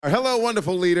Hello,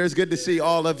 wonderful leaders. Good to see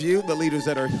all of you, the leaders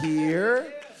that are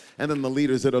here, and then the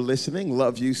leaders that are listening.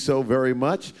 Love you so very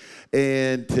much.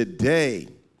 And today,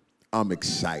 I'm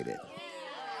excited.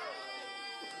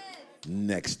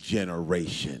 Next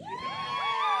generation.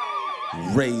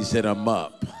 Raising him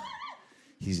up.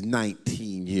 He's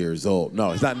 19 years old. No,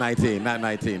 he's not 19, not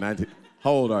 19. How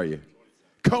old are you?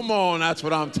 Come on, that's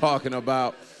what I'm talking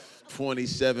about.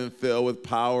 27, filled with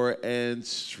power and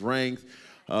strength.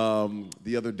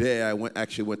 The other day, I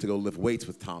actually went to go lift weights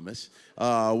with Thomas,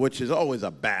 which is always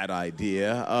a bad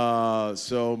idea.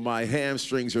 So my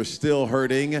hamstrings are still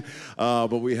hurting,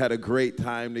 but we had a great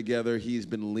time together. He's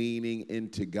been leaning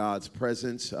into God's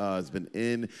presence. Has been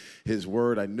in His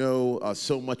Word. I know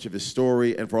so much of his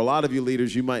story, and for a lot of you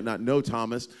leaders, you might not know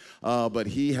Thomas, but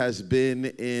he has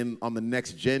been on the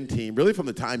Next Gen team, really from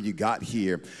the time you got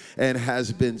here, and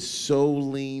has been so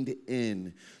leaned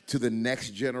in to the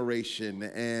next generation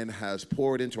and has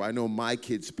poured into, I know my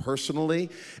kids personally,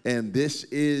 and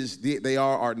they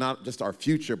are not just our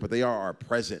future, but they are our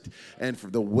present. And for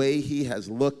the way he has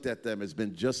looked at them has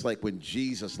been just like when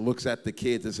Jesus looks at the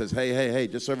kids and says, hey,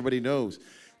 just so everybody knows,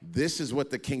 this is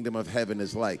what the kingdom of heaven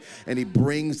is like. And he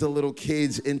brings the little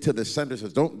kids into the center.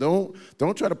 Says, don't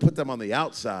try to put them on the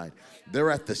outside. They're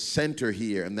at the center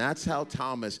here. And that's how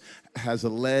Thomas has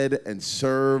led and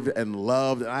served and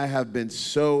loved. I have been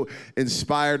so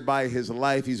inspired by his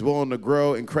life. He's willing to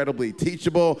grow, incredibly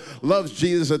teachable, loves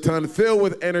Jesus a ton, filled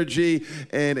with energy,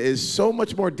 and is so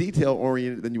much more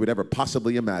detail-oriented than you would ever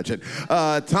possibly imagine.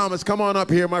 Thomas, come on up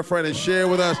here, my friend, and share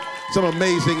with us some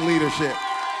amazing leadership.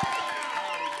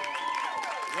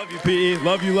 Love you, PE.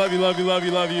 Love you.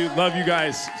 Love you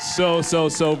guys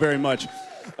so very much.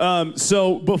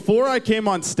 So before I came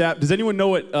on staff, does anyone know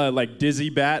what like dizzy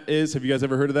bat is? Have you guys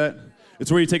ever heard of that?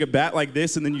 It's where you take a bat like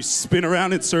this and then you spin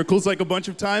around in circles like a bunch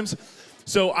of times.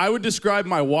 So I would describe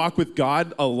my walk with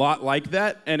God a lot like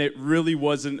that, and it really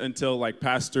wasn't until like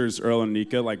Pastors Earl and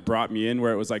Nika like brought me in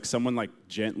where it was like someone like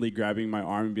gently grabbing my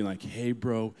arm and being like, hey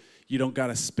bro, you don't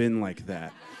gotta spin like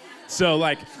that. So,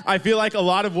 like, I feel like a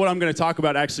lot of what I'm going to talk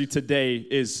about actually today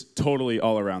is totally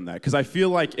all around that. Because I feel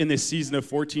like in this season of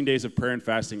 14 days of prayer and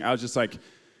fasting, I was just like,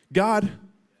 God,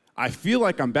 I feel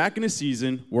like I'm back in a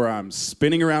season where I'm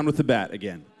spinning around with the bat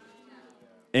again.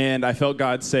 And I felt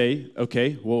God say,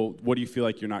 okay, well, what do you feel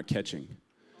like you're not catching?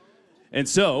 And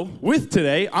so, with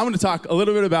today, I'm going to talk a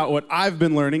little bit about what I've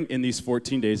been learning in these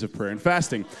 14 days of prayer and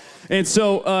fasting. And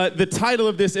so, the title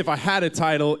of this, if I had a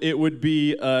title, it would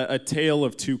be A Tale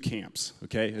of Two Camps,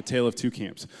 okay? A Tale of Two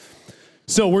Camps.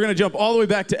 So, we're going to jump all the way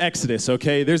back to Exodus,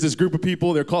 okay? There's this group of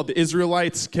people, they're called the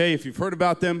Israelites, okay? If you've heard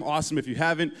about them, awesome. If you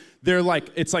haven't,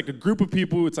 it's like a group of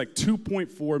people, it's like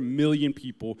 2.4 million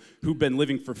people who've been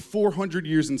living for 400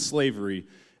 years in slavery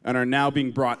and are now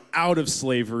being brought out of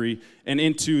slavery and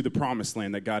into the promised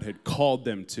land that God had called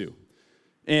them to.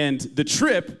 And the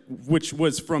trip, which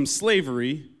was from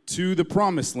slavery to the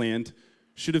promised land,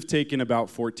 should have taken about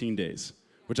 14 days,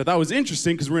 which I thought was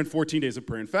interesting because we're in 14 days of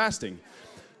prayer and fasting.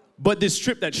 But this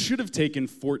trip that should have taken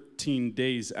 14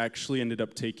 days actually ended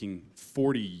up taking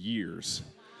 40 years.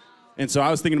 And so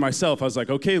I was thinking to myself, I was like,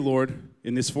 okay, Lord,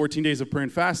 in this 14 days of prayer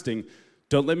and fasting,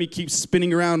 don't let me keep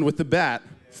spinning around with the bat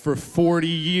for 40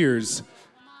 years,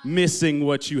 missing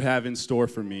what you have in store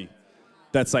for me.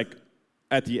 That's like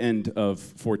at the end of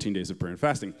 14 days of prayer and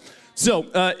fasting.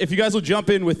 So if you guys will jump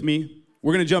in with me,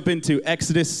 we're going to jump into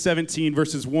Exodus 17,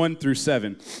 verses 1 through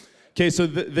 7. Okay, so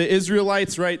the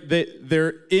Israelites, right,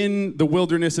 they're in the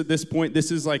wilderness at this point.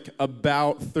 This is like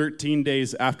about 13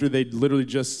 days after they'd literally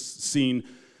just seen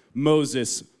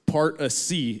Moses part a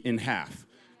sea in half.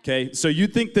 Okay, so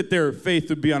you'd think that their faith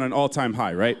would be on an all-time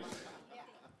high, right?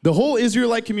 The whole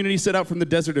Israelite community set out from the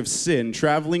desert of Sin,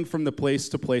 traveling from the place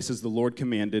to place as the Lord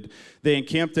commanded. They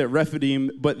encamped at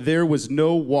Rephidim, but there was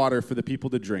no water for the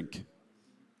people to drink.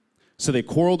 So they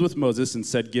quarreled with Moses and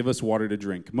said, "Give us water to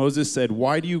drink." Moses said,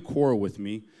 "Why do you quarrel with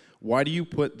me? Why do you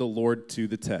put the Lord to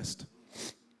the test?"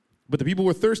 But the people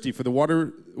were thirsty, for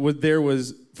there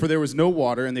was no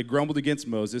water, and they grumbled against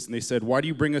Moses, and they said, "Why do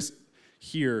you bring us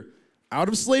here out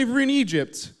of slavery in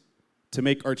Egypt to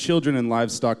make our children and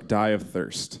livestock die of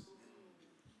thirst?"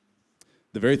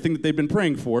 The very thing that they've been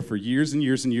praying for years and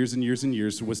years and years and years and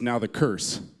years was now the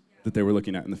curse that they were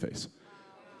looking at in the face.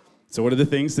 So what are the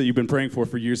things that you've been praying for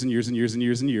years and years and years and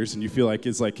years and years and you feel like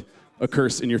is like a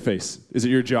curse in your face? Is it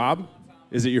your job?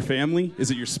 Is it your family? Is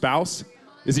it your spouse?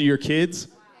 Is it your kids?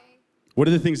 What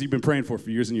are the things you've been praying for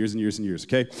years and years and years and years,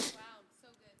 okay?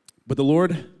 But the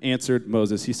Lord answered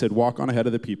Moses. He said, "Walk on ahead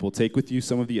of the people, take with you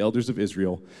some of the elders of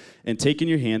Israel, and take in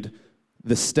your hand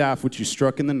the staff which you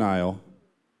struck in the Nile,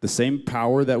 the same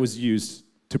power that was used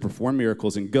to perform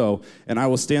miracles, and go, and I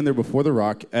will stand there before the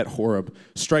rock at Horeb,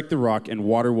 strike the rock, and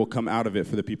water will come out of it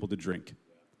for the people to drink.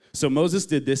 So Moses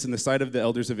did this in the sight of the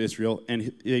elders of Israel,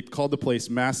 and they called the place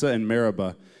Massah and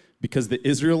Meribah, because the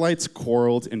Israelites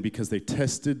quarreled and because they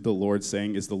tested the Lord,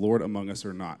 saying, is the Lord among us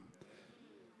or not?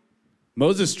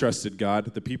 Moses trusted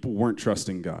God. The people weren't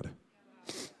trusting God.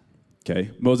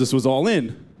 Okay, Moses was all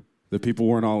in. The people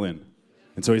weren't all in.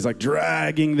 And so he's like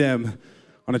dragging them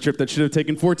on a trip that should have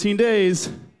taken 14 days.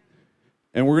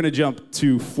 And we're going to jump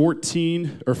to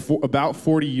about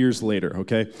 40 years later,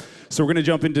 okay? So we're going to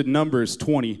jump into Numbers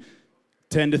 20,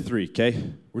 10 to 3,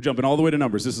 okay? We're jumping all the way to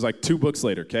Numbers. This is like 2 books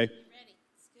later, okay? Ready.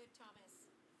 It's good,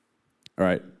 Thomas. All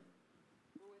right.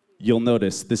 You'll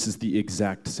notice this is the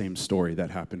exact same story that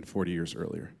happened 40 years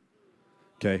earlier.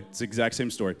 Okay? It's the exact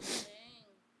same story.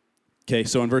 Okay,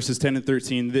 so in verses 10 and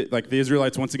 13, the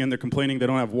Israelites, once again, they're complaining. They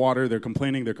don't have water. They're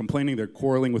complaining. They're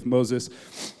quarreling with Moses.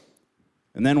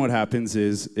 And then what happens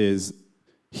is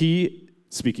he,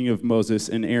 speaking of Moses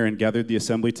and Aaron, gathered the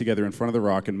assembly together in front of the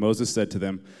rock, and Moses said to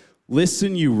them,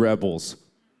 listen, you rebels,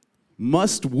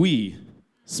 must we,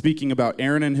 speaking about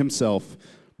Aaron and himself,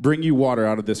 bring you water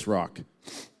out of this rock?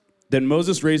 Then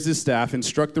Moses raised his staff and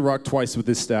struck the rock twice with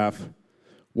his staff.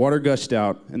 Water gushed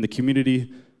out, and the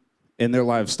community and their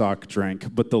livestock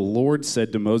drank. But the Lord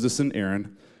said to Moses and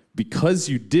Aaron, because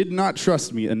you did not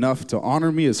trust me enough to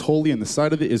honor me as holy in the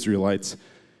sight of the Israelites,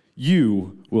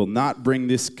 you will not bring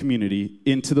this community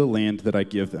into the land that I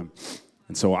give them.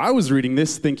 And so I was reading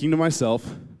this thinking to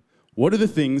myself, what are the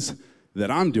things that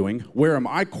I'm doing? Where am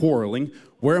I quarreling?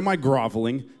 Where am I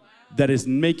groveling? That is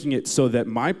making it so that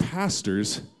my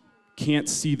pastors can't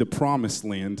see the promised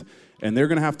land, and they're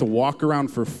going to have to walk around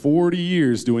for 40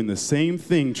 years doing the same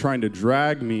thing, trying to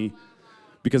drag me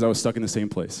because I was stuck in the same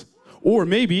place. Or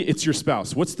maybe it's your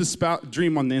spouse. What's the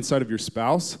dream on the inside of your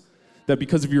spouse? That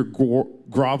because of your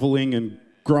groveling and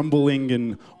grumbling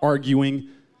and arguing,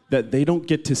 that they don't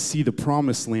get to see the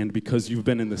promised land because you've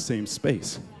been in the same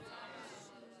space.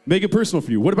 Make it personal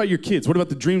for you. What about your kids? What about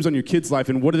the dreams on your kids' life?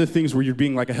 And what are the things where you're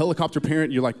being like a helicopter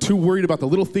parent? You're like too worried about the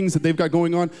little things that they've got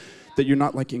going on that you're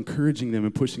not like encouraging them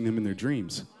and pushing them in their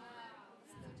dreams.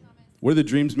 What are the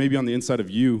dreams maybe on the inside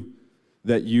of you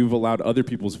that you've allowed other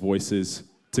people's voices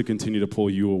to continue to pull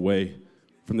you away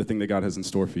from the thing that God has in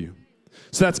store for you?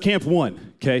 So that's camp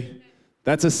 1, okay?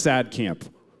 That's a sad camp.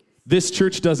 This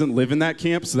church doesn't live in that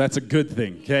camp, so that's a good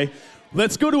thing, okay?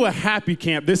 Let's go to a happy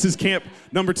camp. This is camp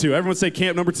number 2. Everyone say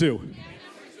camp number 2.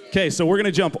 Okay, so we're going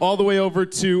to jump all the way over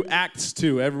to Acts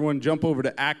 2. Everyone jump over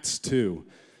to Acts 2.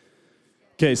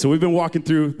 Okay, so we've been walking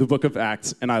through the book of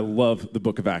Acts, and I love the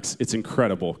book of Acts. It's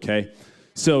incredible, okay?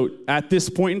 So at this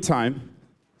point in time,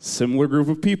 similar group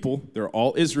of people, they're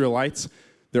all Israelites.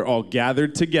 They're all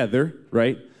gathered together,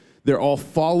 right? They're all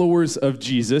followers of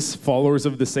Jesus, followers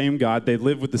of the same God. They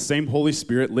live with the same Holy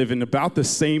Spirit, live in about the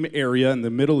same area in the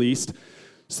Middle East.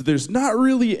 So there's not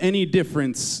really any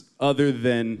difference other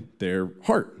than their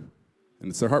heart, and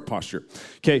it's their heart posture.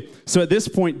 Okay, so at this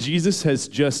point, Jesus has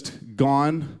just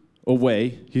gone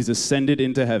away. He's ascended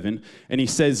into heaven, and he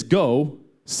says, go,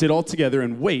 sit all together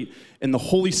and wait, and the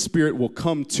Holy Spirit will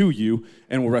come to you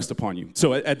and will rest upon you.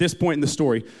 So at this point in the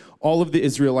story, all of the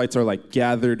Israelites are like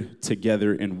gathered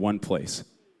together in one place.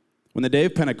 When the day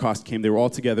of Pentecost came, they were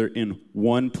all together in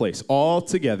one place. All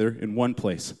together in one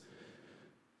place.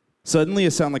 Suddenly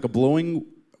a sound like a blowing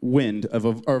wind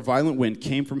or violent wind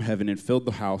came from heaven and filled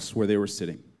the house where they were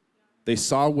sitting. They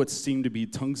saw what seemed to be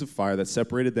tongues of fire that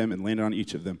separated them and landed on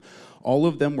each of them. All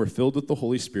of them were filled with the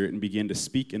Holy Spirit and began to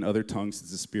speak in other tongues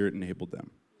as the Spirit enabled them.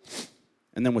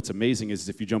 And then what's amazing is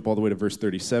if you jump all the way to verse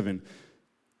 37,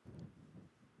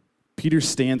 Peter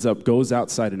stands up, goes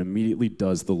outside, and immediately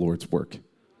does the Lord's work.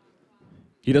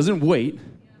 He doesn't wait.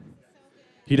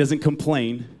 He doesn't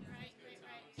complain.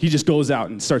 He just goes out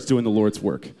and starts doing the Lord's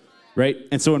work, right?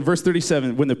 And so in verse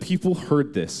 37, when the people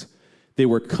heard this, they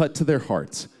were cut to their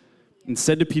hearts and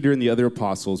said to Peter and the other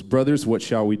apostles, brothers, what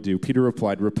shall we do? Peter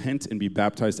replied, repent and be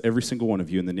baptized, every single one of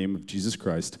you, in the name of Jesus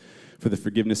Christ for the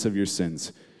forgiveness of your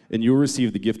sins, and you will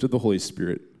receive the gift of the Holy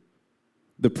Spirit.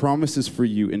 The promise is for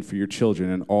you and for your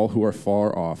children and all who are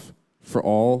far off, for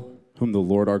all whom the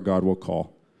Lord our God will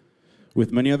call.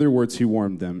 With many other words he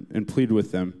warned them and pleaded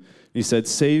with them. And he said,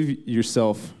 save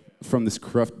yourself from this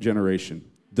corrupt generation.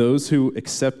 Those who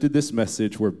accepted this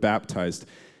message were baptized,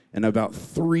 and about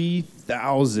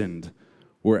 3,000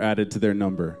 were added to their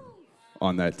number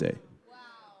on that day. Wow.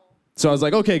 So I was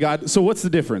like, okay, God, so what's the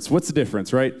difference? What's the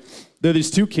difference, right? There are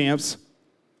these two camps.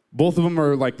 Both of them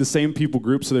are like the same people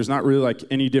group, so there's not really like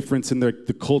any difference in the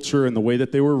culture and the way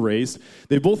that they were raised.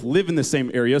 They both live in the same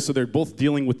area, so they're both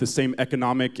dealing with the same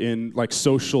economic and like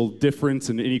social difference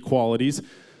and inequalities.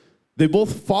 They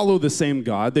both follow the same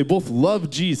God. They both love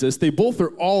Jesus. They both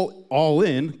are all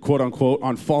in, quote unquote,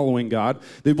 on following God.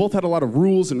 They both had a lot of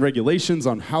rules and regulations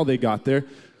on how they got there.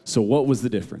 So what was the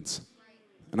difference?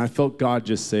 And I felt God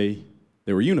just say,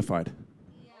 they were unified.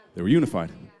 They were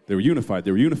unified. They were unified.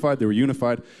 They were unified. They were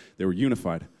unified. They were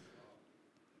unified.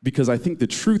 Because I think the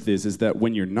truth is that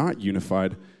when you're not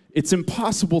unified, it's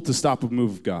impossible to stop a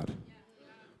move of God.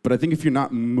 But I think if you're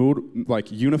not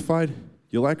unified,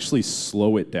 you'll actually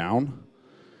slow it down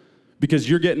because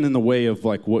you're getting in the way of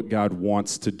like what God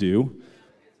wants to do.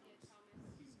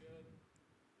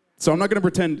 So I'm not going to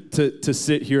pretend to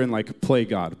sit here and like play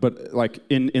God, but like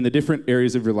in the different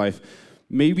areas of your life,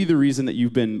 maybe the reason that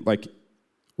you've been like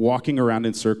walking around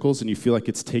in circles and you feel like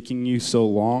it's taking you so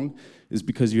long is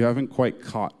because you haven't quite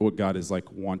caught what God is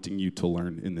like wanting you to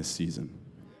learn in this season.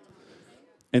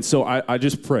 And so I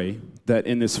just pray that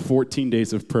in this 14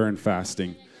 days of prayer and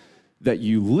fasting, that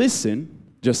you listen,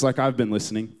 just like I've been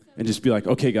listening, and just be like,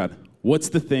 okay, God, what's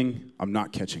the thing I'm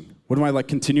not catching? What am I like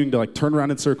continuing to like turn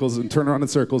around in circles and turn around in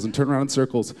circles and turn around in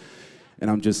circles, and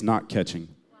I'm just not catching?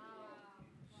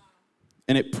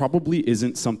 And it probably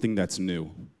isn't something that's new.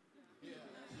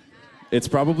 It's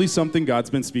probably something God's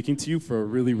been speaking to you for a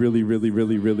really, really, really,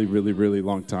 really, really, really, really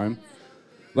long time.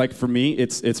 Like for me,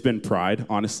 it's been pride,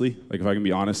 honestly. Like if I can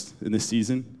be honest in this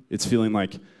season, it's feeling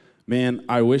like, man,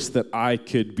 I wish that I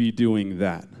could be doing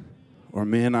that. Or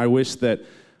man, I wish that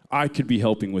I could be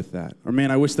helping with that. Or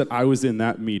man, I wish that I was in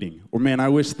that meeting. Or man, I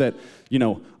wish that,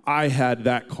 I had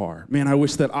that car. Man, I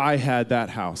wish that I had that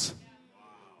house.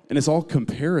 And it's all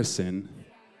comparison,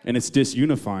 and it's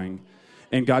disunifying.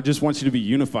 And God just wants you to be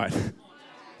unified.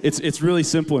 It's really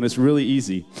simple, and it's really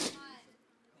easy.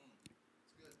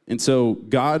 And so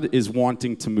God is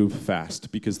wanting to move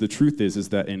fast, because the truth is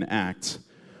that in Acts,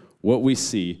 what we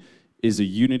see is a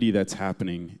unity that's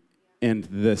happening, and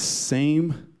the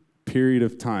same period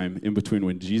of time in between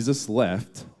when Jesus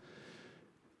left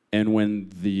and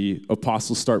when the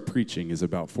apostles start preaching is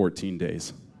about 14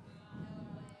 days.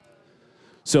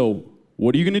 So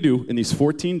what are you going to do in these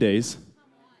 14 days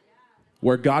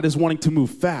where God is wanting to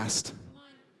move fast,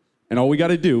 and all we got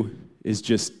to do is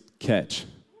just catch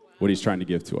what he's trying to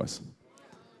give to us?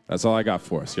 That's all I got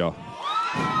for us, y'all.